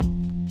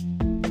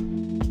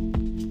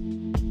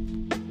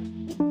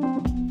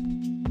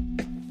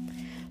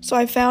So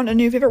I found a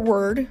new favorite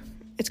word.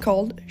 It's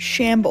called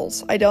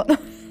shambles. I don't know.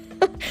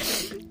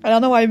 I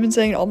don't know why I've been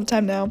saying it all the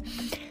time now.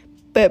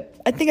 But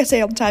I think I say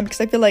it all the time because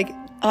I feel like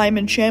I'm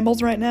in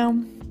shambles right now.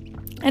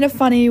 In a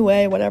funny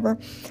way, whatever.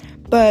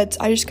 But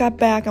I just got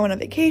back. I went on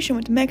vacation,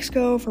 went to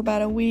Mexico for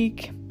about a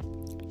week.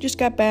 Just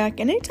got back.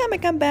 And anytime I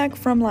come back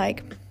from,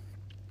 like,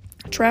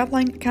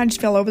 traveling, I kind of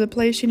just feel all over the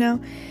place, you know?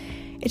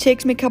 It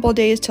takes me a couple of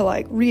days to,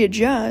 like,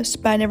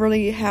 readjust, but I never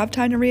really have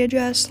time to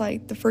readjust.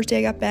 Like, the first day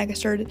I got back, I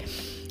started,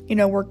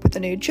 work with a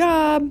new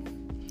job.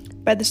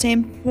 But at the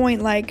same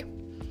point, like,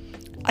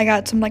 I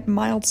got some, like,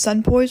 mild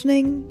sun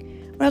poisoning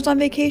when I was on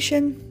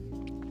vacation.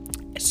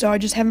 So I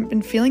just haven't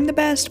been feeling the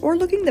best or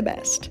looking the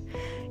best,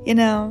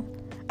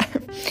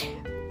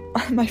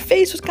 My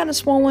face was kind of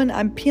swollen.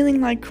 I'm peeling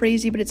like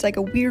crazy, but it's like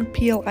a weird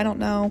peel. I don't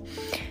know.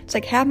 It's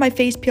like half my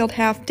face peeled,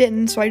 half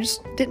didn't. So I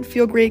just didn't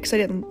feel great because I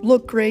didn't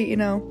look great,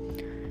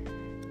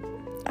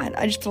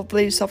 I just felt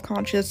really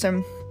self-conscious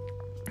and,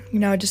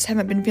 I just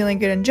haven't been feeling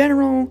good in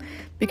general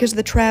because of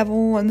the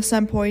travel and the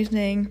sun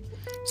poisoning.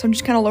 So I'm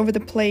just kind of all over the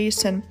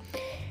place. And,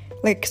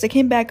 because I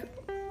came back,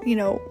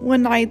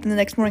 one night and the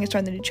next morning I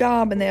started the new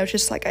job. And then I was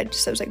just like, I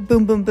was like,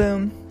 boom, boom,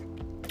 boom.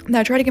 And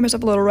I tried to give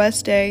myself a little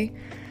rest day.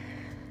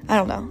 I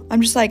don't know.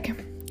 I'm just,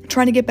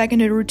 trying to get back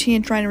into a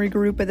routine, trying to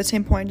regroup. But at the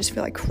same point, I just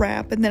feel like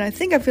crap. And then I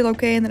think I feel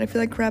okay. And then I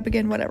feel like crap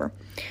again, whatever.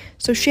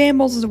 So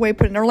shambles is a way of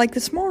putting it. Or like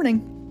this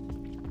morning,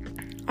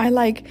 I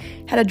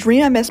had a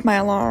dream I missed my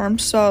alarm.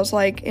 So I was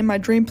in my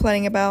dream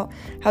planning about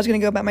how I was going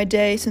to go about my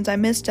day since I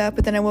missed stuff.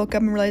 But then I woke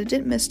up and realized I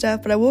didn't miss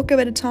stuff. But I woke up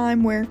at a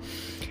time where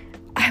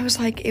I was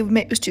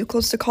it was too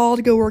close to call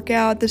to go work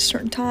out at this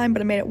certain time,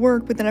 but I made it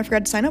work. But then I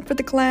forgot to sign up for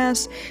the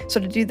class. So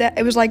to do that,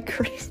 it was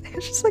crazy. It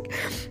was just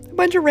a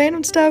bunch of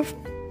random stuff.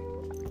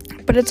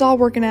 But it's all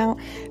working out.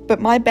 But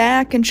my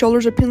back and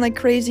shoulders are peeling like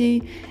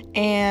crazy.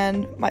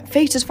 And my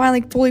face is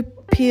finally fully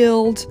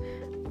peeled.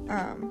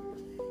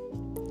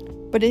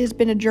 But it has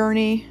been a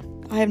journey.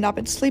 I have not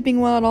been sleeping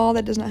well at all.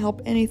 That does not help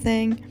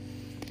anything.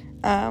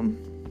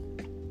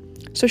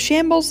 So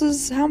shambles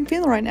is how I'm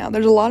feeling right now.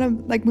 There's a lot of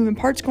moving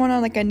parts going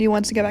on. I knew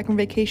once I got back from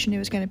vacation it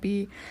was going to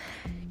be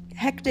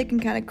hectic and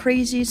kind of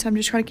crazy. So I'm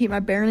just trying to keep my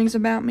bearings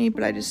about me.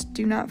 But I just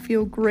do not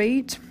feel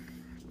great.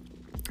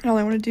 All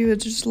I want to do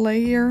is just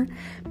lay here.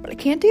 But I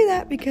can't do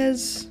that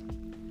because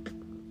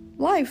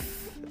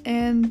life.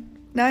 And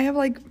now I have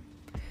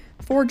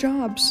 4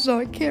 jobs. So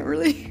I can't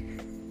really...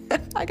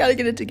 I gotta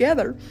get it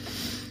together.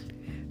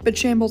 But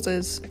shambles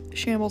is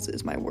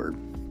my word.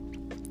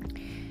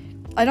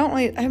 I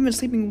haven't been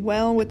sleeping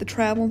well with the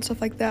travel and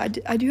stuff like that.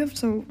 I do have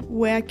some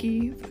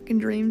wacky fucking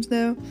dreams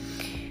though.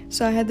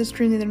 So I had this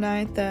dream the other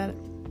night that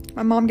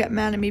my mom got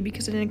mad at me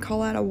because I didn't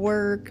call out of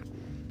work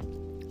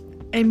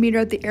and meet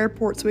her at the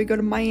airport. So we go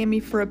to Miami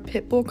for a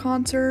Pitbull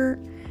concert.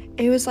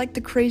 It was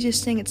the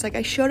craziest thing. It's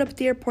I showed up at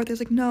the airport. They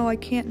was no, I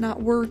can't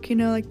not work,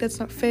 that's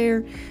not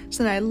fair.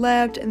 So then I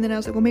left, and then I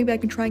was well, maybe I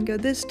can try and go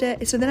this day.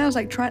 So then I was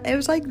trying, it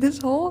was this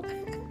whole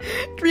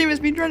dream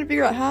is me trying to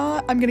figure out how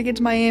I'm going to get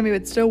to Miami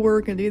but still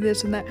work and do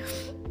this and that.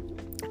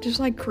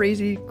 Just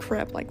crazy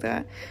crap like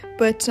that.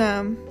 But,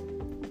 I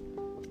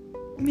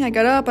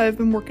got up, I've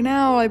been working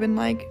out, I've been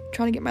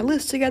trying to get my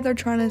list together,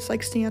 trying to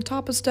stay on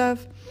top of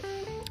stuff.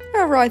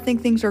 However, I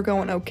think things are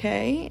going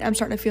okay. I'm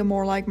starting to feel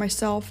more like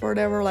myself or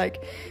whatever.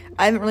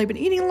 I haven't really been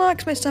eating a lot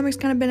because my stomach's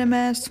kind of been a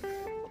mess.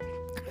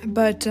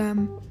 But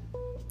I'm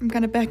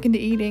kind of back into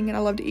eating, and I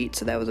love to eat,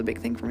 so that was a big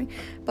thing for me.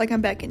 But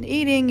I'm back into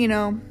eating,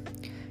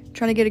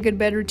 trying to get a good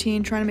bed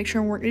routine, trying to make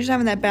sure I'm working, just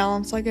having that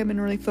balance. I've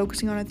been really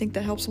focusing on. I think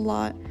that helps a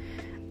lot.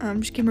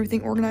 Just keeping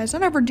everything organized,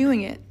 not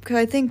overdoing it. Because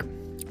I think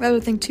the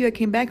other thing too, I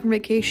came back from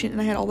vacation and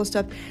I had all this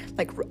stuff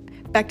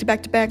back to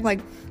back to back.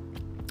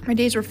 My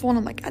days were full, and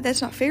I'm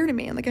that's not fair to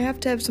me. And I have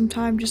to have some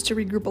time just to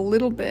regroup a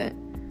little bit.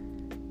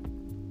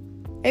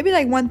 Maybe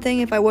one thing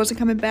if I wasn't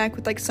coming back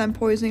with sun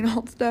poisoning and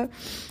all that stuff.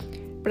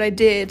 But I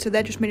did, so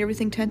that just made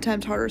everything 10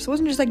 times harder. So it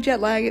wasn't just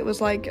jet lag, it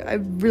was I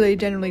really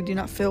generally do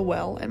not feel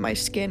well, and my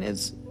skin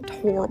is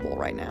horrible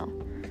right now.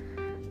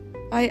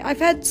 I've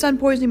had sun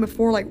poisoning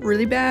before,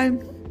 really bad,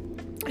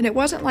 and it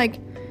wasn't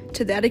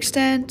to that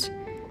extent,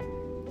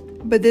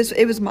 but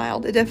it was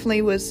mild. It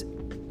definitely was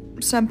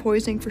sun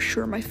poisoning for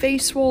sure. My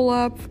face swole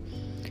up,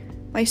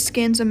 my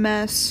skin's a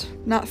mess,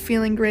 not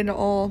feeling great at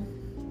all,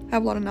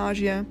 have a lot of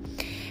nausea.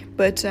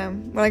 But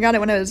when I got it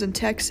when I was in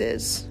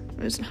Texas,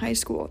 when I was in high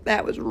school,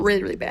 that was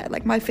really, really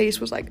bad. My face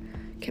was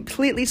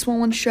completely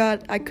swollen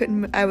shut.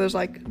 I was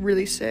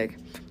really sick.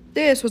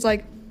 This was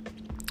it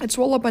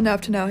swelled up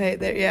enough to know, hey,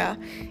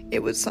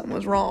 something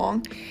was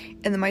wrong.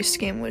 And then my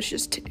skin was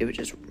just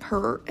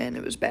hurt, and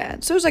it was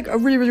bad. So it was a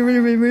really, really, really,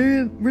 really,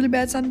 really, really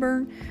bad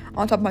sunburn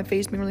on top of my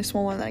face being really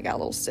swollen, and I got a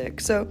little sick.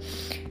 So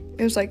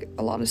it was a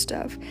lot of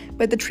stuff.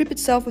 But the trip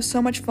itself was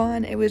so much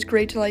fun. It was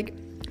great to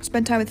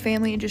spend time with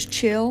family and just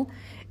chill.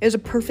 It was a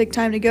perfect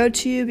time to go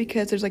to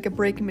because there's a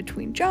break in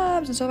between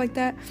jobs and stuff like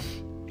that.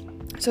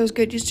 So it was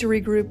good just to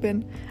regroup,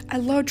 and I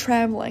love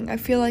traveling. I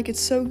feel it's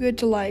so good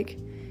to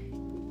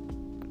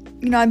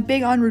I'm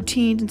big on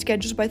routines and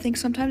schedules, but I think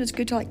sometimes it's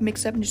good to, like,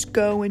 mix up and just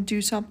go and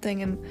do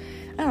something and,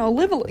 I don't know,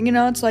 live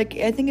it's like,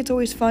 I think it's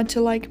always fun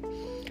to, like,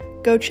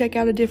 go check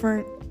out a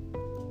different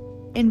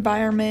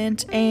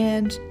environment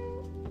and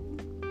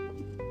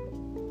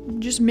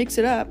just mix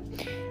it up.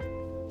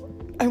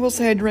 I will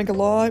say I drink a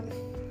lot,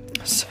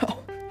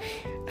 so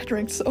I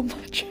drank so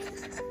much.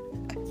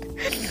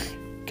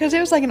 Because it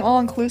was, like, an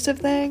all-inclusive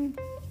thing,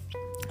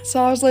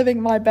 so I was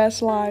living my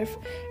best life.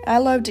 I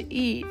love to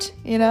eat,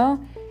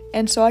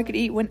 and so I could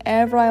eat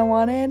whenever I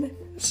wanted.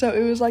 So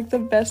it was like the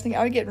best thing.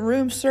 I would get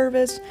room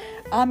service.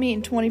 I'm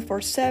eating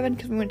 24/7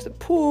 because we went to the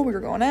pool. We were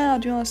going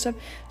out, doing all that stuff.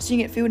 So you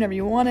can get food whenever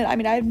you wanted. I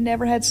mean, I've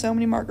never had so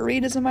many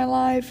margaritas in my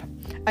life.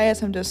 I had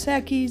some Dos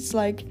Equis.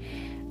 Like,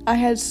 I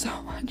had so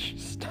much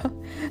stuff.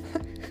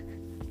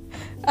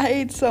 I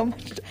ate so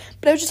much stuff.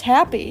 But I was just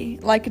happy.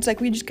 Like, it's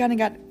like we just kind of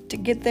got to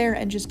get there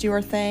and just do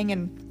our thing.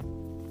 And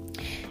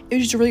it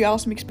was just a really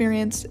awesome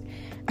experience.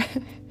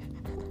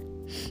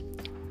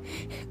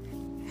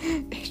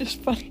 It's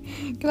just funny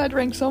because I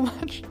drank so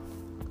much.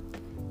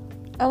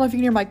 I don't know if you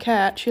can hear my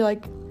cat. She,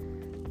 like,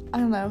 I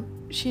don't know.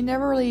 She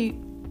never really,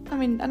 I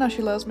mean, I know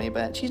she loves me,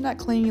 but she's not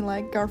clingy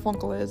like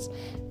Garfunkel is.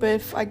 But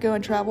if I go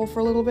and travel for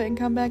a little bit and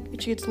come back,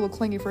 she gets a little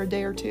clingy for a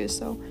day or two,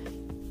 so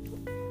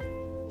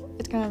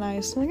it's kind of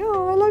nice. I'm like,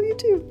 oh, I love you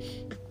too.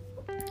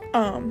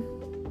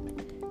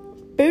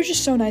 But it was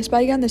just so nice. But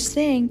I got this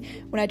thing,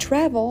 when I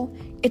travel,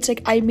 it's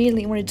like I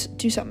immediately wanted to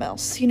do something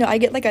else. I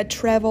get like a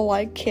travel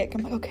like kick.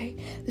 I'm like, okay,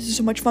 this is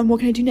so much fun. What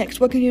can I do next?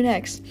 What can I do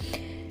next?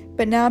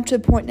 But now I'm to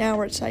the point now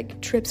where it's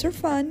like, trips are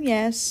fun,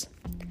 yes.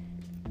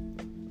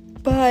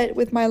 But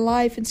with my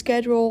life and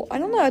schedule, I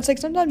don't know. It's like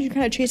sometimes you're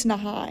kind of chasing a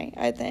high,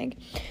 I think.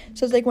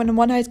 So it's like when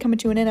one high is coming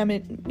to an end, I'm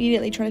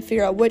immediately trying to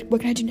figure out what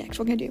can I do next?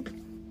 What can I do?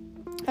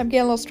 I'm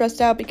getting a little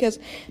stressed out because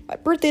my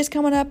birthday's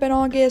coming up in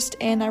August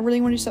and I really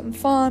want to do something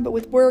fun, but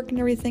with work and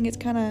everything, it's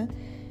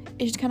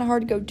just kind of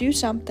hard to go do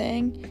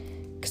something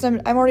because I'm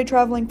already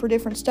traveling for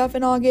different stuff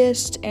in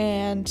August,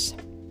 and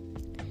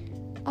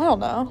I don't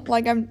know,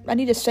 like I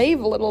need to save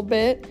a little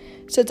bit.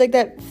 So it's like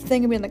that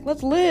thing of being like,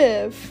 let's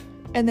live,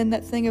 and then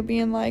that thing of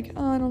being like,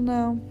 oh, I don't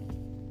know.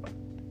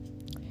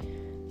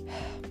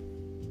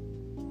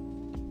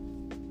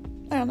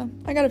 I don't know.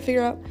 I gotta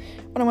figure out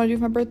what I want to do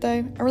for my birthday.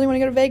 I really want to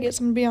go to Vegas,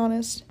 I'm gonna be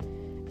honest.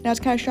 Now it's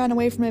kind of shying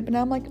away from it, but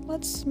now I'm like,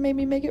 let's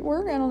maybe make it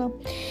work. I don't know.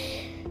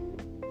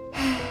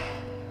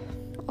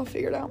 I'll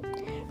figure it out.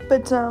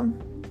 But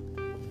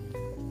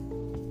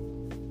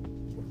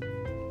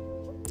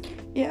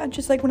yeah,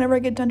 just like whenever I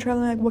get done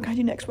traveling, like, what can I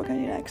do next? What can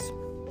I do next?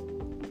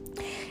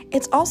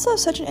 It's also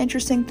such an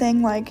interesting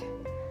thing. Like,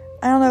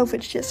 I don't know if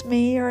it's just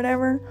me or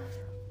whatever,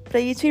 but I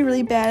used to be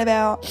really bad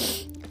about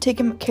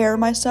taking care of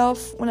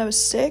myself when I was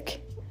sick.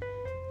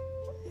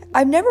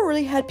 I've never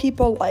really had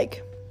people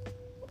like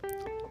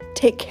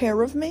take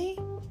care of me.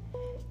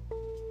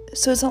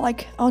 So it's not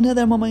like, oh, now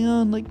that I'm on my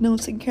own, like, no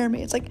one's taking care of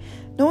me. It's like,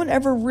 no one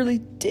ever really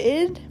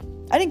did.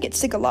 I didn't get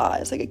sick a lot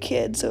as, like, a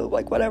kid, so,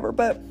 like, whatever.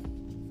 But,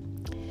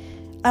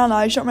 I don't know,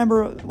 I just don't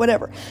remember,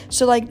 whatever.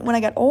 So, like, when I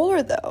got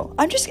older, though,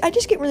 I just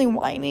get really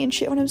whiny and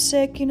shit when I'm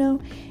sick,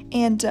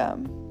 And,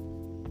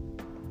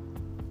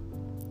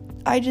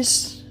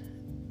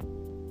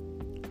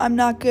 I'm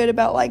not good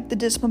about, like, the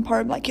discipline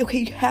part. I'm like, okay,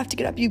 you have to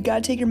get up. You've got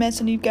to take your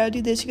medicine. You've got to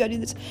do this. You got to do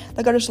this.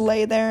 Like, I'll just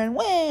lay there and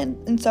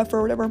win and stuff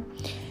or whatever.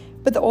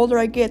 But the older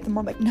I get, the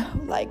more I'm like, no,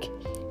 like,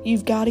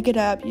 you've got to get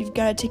up. You've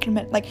got to take your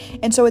medicine. Like,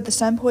 and so with the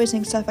sun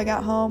poisoning stuff, I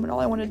got home and all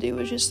I want to do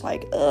was just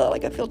like,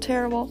 like, I feel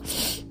terrible.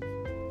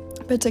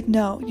 But it's like,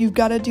 no, you've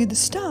got to do the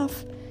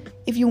stuff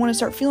if you want to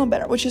start feeling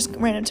better, which is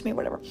random to me,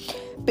 whatever.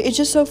 But it's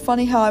just so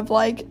funny how I've,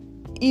 like,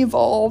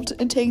 evolved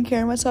and taking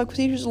care of myself, because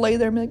you just lay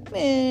there and be like,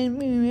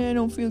 man, I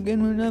don't feel good,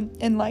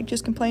 and like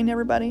just complain to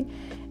everybody.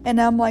 And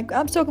now I'm like,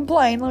 I'm still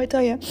complaining, let me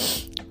tell you,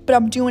 but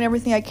I'm doing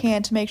everything I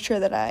can to make sure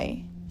that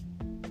I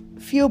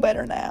feel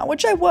better now,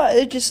 which I was.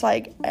 It's just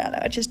like, I don't know,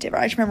 it's just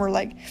different. I just remember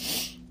like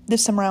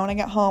this summer when I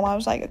got home, I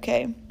was like,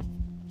 okay,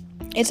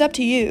 it's up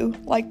to you,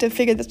 like, to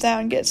figure this out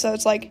and get. So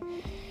it's like,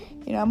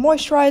 I'm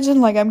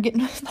moisturizing, like, I'm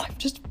getting, I'm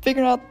just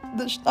figuring out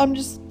this.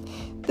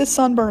 This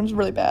sunburn's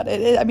really bad.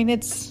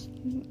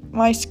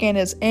 My skin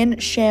is in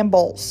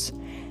shambles,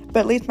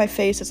 but at least my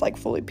face is like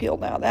fully peeled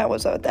now. That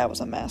was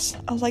a mess.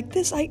 I was like,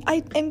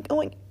 I am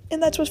going,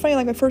 and that's what's funny.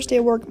 Like, my first day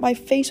of work, my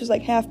face was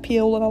like half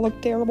peeled, and I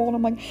looked terrible. And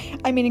I'm like,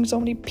 I'm meeting so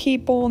many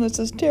people, and this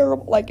is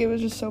terrible. Like, it was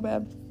just so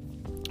bad.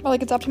 But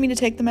like, it's up to me to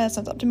take the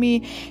medicine. It's up to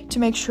me to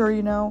make sure,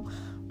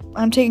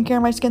 I'm taking care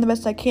of my skin the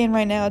best I can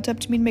right now. It's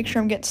up to me to make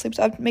sure I'm getting sleep.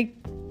 So it's up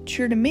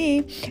to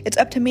me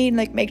to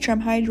like make sure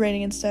I'm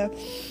hydrating and stuff.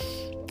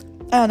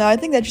 I don't know. I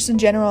think that just in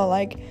general,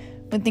 like,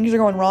 when things are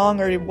going wrong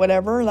or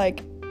whatever,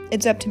 like,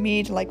 it's up to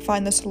me to, like,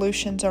 find the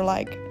solutions or,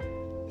 like,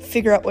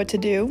 figure out what to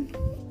do.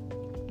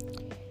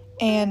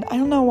 And I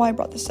don't know why I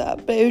brought this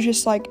up, but it was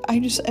just, like, I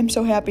just am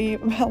so happy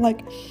about,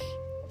 like,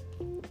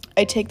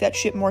 I take that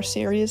shit more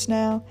serious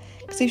now.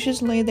 Because you should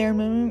just lay there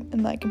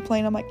and like,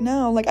 complain. I'm like,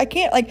 no, like, I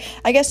can't, like,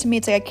 I guess to me,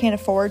 it's like, I can't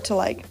afford to,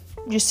 like,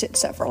 just sit and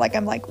suffer. Like,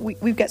 I'm like,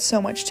 we've got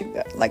so much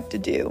to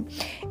do.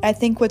 And I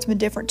think what's been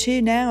different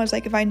too now is,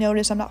 like, if I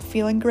notice I'm not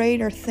feeling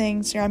great or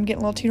things, or I'm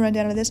getting a little too run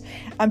down to this,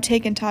 I'm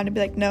taking time to be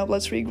like, no,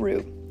 let's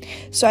regroup.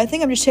 So I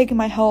think I'm just taking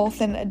my health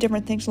and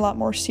different things a lot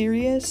more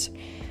serious,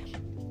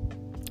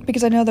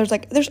 because I know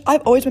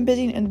I've always been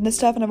busy in this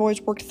stuff, and I've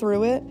always worked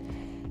through it,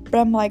 but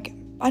I'm like,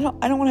 I don't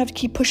want to have to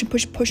keep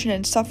pushing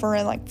and suffer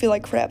and, like, feel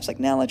like crap. It's like,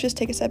 now let's just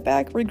take a step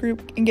back,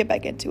 regroup, and get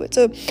back into it.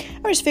 So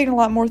I'm just figuring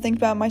a lot more things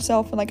about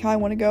myself and, like, how I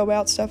want to go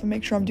about stuff and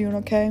make sure I'm doing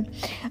okay.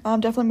 I'm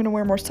definitely going to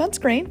wear more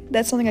sunscreen.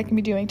 That's something I can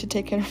be doing to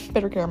take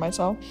better care of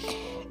myself.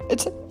 I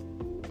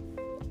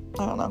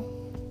don't know.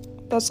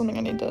 That's something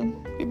I need to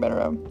be better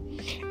at.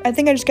 I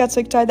think I just got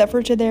so excited that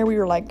first day there. We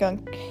were, like,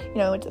 going,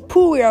 into the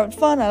pool. We were having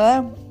fun. I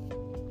don't know.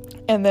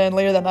 And then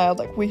later that night, I was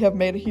like, we have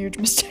made a huge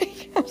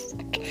mistake. I was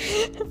like,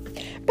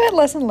 but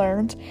lesson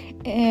learned,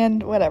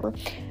 and whatever,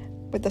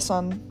 with the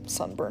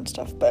sunburn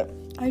stuff. But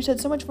I just had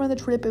so much fun on the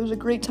trip. It was a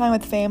great time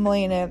with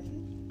family, and it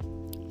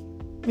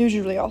was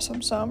really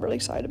awesome, so I'm really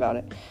excited about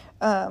it.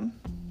 And,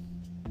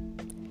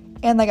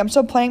 like, I'm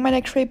still planning my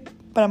next trip,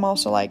 but I'm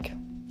also, like,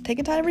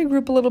 taking time to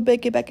regroup a little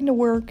bit, get back into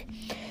work,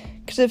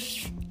 because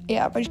if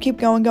I just keep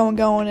going,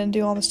 and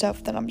do all the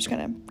stuff, then I'm just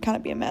gonna kind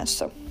of be a mess,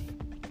 so.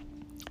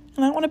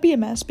 And I don't want to be a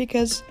mess,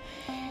 because,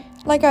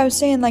 like I was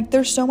saying, like,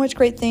 there's so much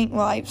great thing.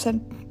 Well, I've said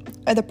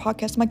other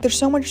podcasts, I'm like, there's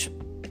so much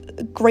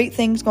great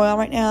things going on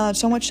right now, and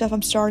so much stuff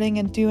I'm starting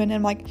and doing, and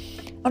I'm like,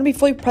 I want to be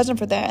fully present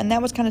for that. And that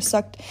was kind of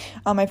sucked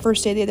on my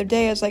first day the other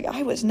day. I was like,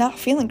 I was not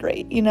feeling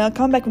great,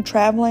 coming back from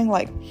traveling,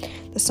 like,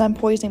 the sun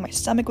poisoning, my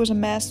stomach was a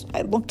mess,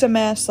 I looked a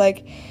mess,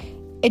 like,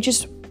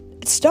 it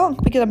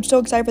stunk, because I'm so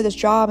excited for this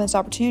job and this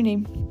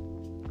opportunity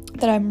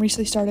that I'm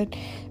recently started,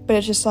 but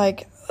it's just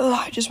like,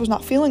 I just was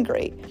not feeling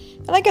great.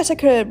 And I guess I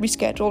could have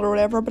rescheduled or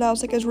whatever, but I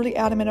was really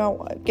adamant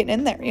about getting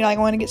in there. I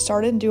want to get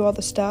started and do all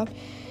the stuff.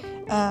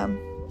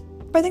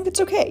 But I think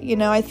that's okay.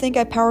 I think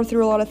I powered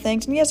through a lot of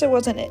things. And yes, it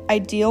wasn't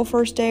ideal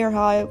first day or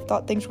how I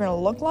thought things were going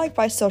to look like,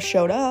 but I still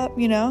showed up,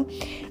 I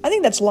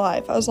think that's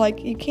life. I was like,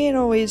 it can't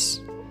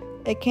always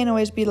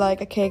be like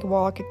a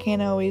cakewalk. It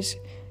can't always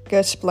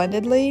go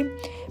splendidly.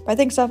 But I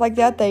think stuff like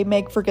that, they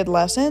make for good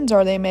lessons,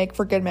 or they make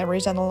for good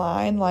memories down the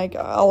line. Like,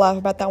 I'll laugh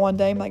about that one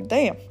day. I'm like,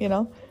 damn,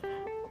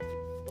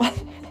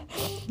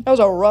 That was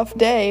a rough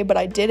day, but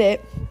I did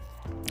it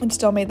and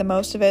still made the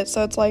most of it.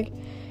 So it's like,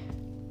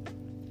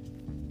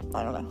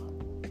 I don't know.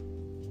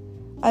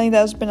 I think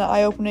that's been an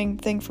eye-opening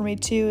thing for me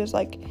too, is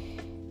like,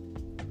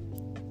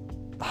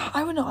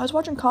 I don't know, I was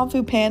watching Kung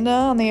Fu Panda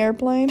on the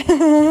airplane.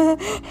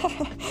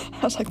 I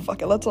was like,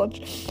 fuck it, let's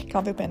watch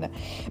Kung Fu Panda.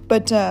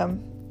 But,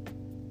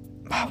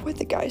 what did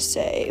the guy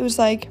say? It was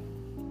like,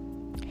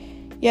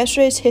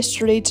 yesterday's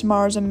history,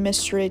 tomorrow's a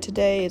mystery,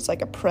 today is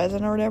like a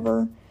present or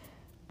whatever.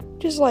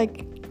 Just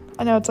like,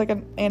 I know it's like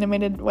an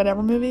animated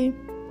whatever movie,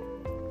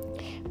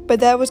 but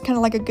that was kind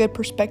of like a good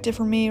perspective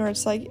for me, where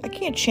it's like, I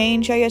can't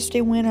change how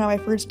yesterday went, or how my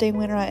first day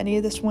went, or how any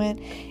of this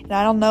went, and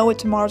I don't know what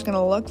tomorrow's going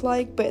to look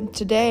like, but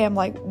today I'm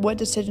like, what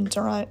decisions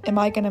am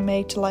I going to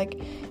make to, like,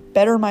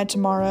 better my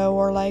tomorrow,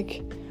 or,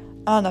 like,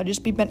 I don't know,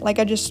 just be, like,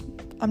 I'm just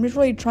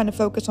really trying to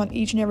focus on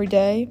each and every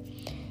day,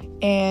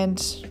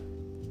 and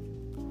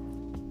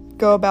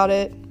go about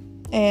it,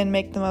 and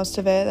make the most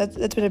of it.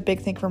 That's been a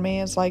big thing for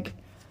me, is, like,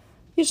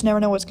 you just never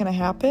know what's going to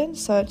happen,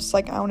 so it's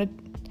like, I want to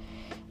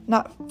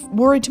not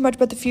worry too much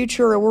about the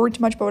future, or worry too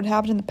much about what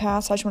happened in the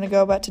past. I just want to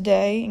go about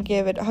today and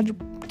give it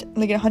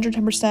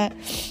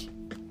 110%,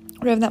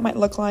 whatever that might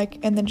look like,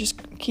 and then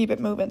just keep it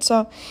moving.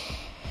 So,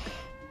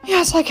 yeah,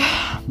 it's like,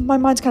 my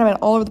mind's kind of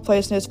been all over the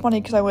place, and it's funny,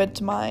 because I went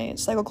to my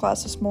cycle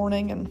class this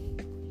morning, and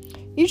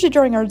usually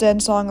during our Zen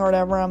song or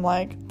whatever, I'm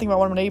like, thinking about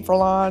what I'm going to eat for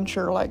lunch,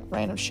 or, like,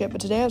 random shit, but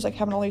today I was, like,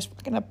 having all these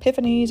fucking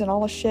epiphanies and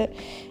all this shit.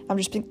 I've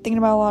just been thinking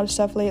about a lot of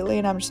stuff lately,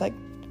 and I'm just like,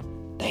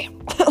 damn,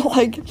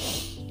 like,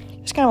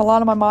 it's kind of a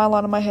lot on my mind, a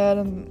lot in my head,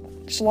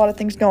 and just a lot of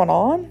things going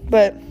on,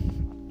 but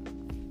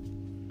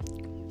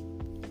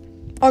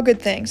all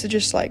good things. It's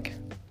just like,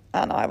 I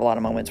don't know, I have a lot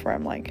of moments where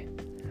I'm like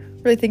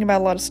really thinking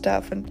about a lot of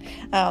stuff, and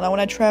I don't know, when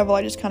I travel,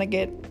 I just kind of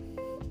get,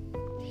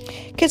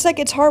 because like,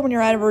 it's hard when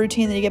you're out of a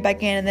routine, then you get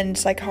back in, and then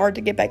it's like hard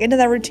to get back into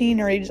that routine,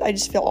 or I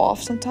just feel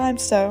off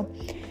sometimes, so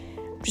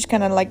just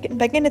kind of like getting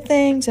back into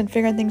things and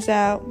figuring things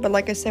out. But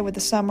like I said, with the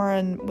summer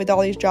and with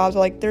all these jobs,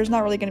 like, there's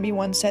not really going to be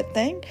one set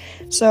thing,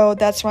 so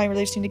that's why I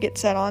really just need to get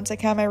set on. It's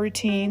like, have my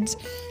routines,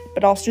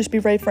 but also just be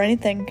ready for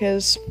anything,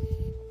 because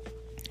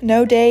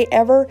no day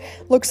ever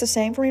looks the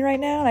same for me right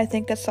now, and I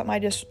think that's something I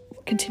just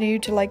continue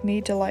to like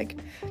need to like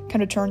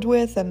come to terms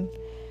with, and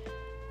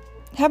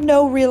have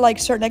no real like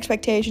certain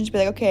expectations. Be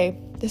like, okay,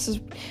 this is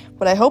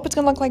what I hope it's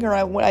gonna look like,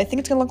 or what I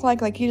think it's gonna look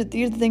like. Like, these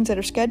are the things that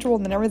are scheduled,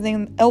 and then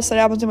everything else that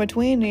happens in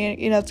between.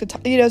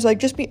 It's like,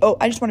 just be. Oh,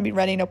 I just want to be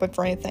ready and open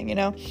for anything.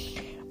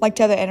 Like,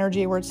 to have the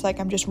energy where it's like,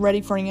 I'm just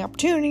ready for any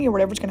opportunity or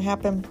whatever's gonna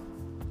happen.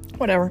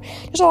 Whatever.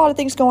 There's a lot of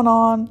things going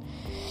on.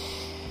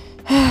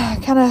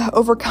 Kind of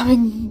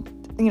overcoming,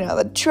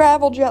 the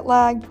travel jet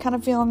lag. Kind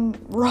of feeling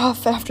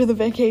rough after the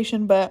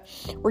vacation, but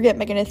we're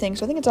making it things.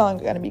 So I think it's all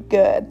gonna be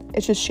good.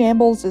 It's just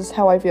shambles is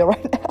how I feel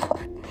right now.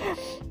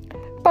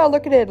 why I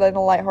look at it in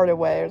a lighthearted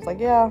way. It's like,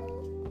 yeah,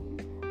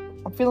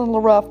 I'm feeling a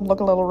little rough, I'm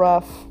looking a little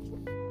rough,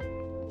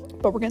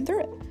 but we're getting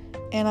through it,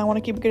 and I want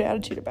to keep a good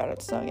attitude about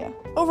it. So yeah,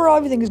 overall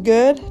everything is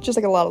good, just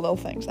like a lot of little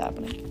things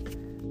happening.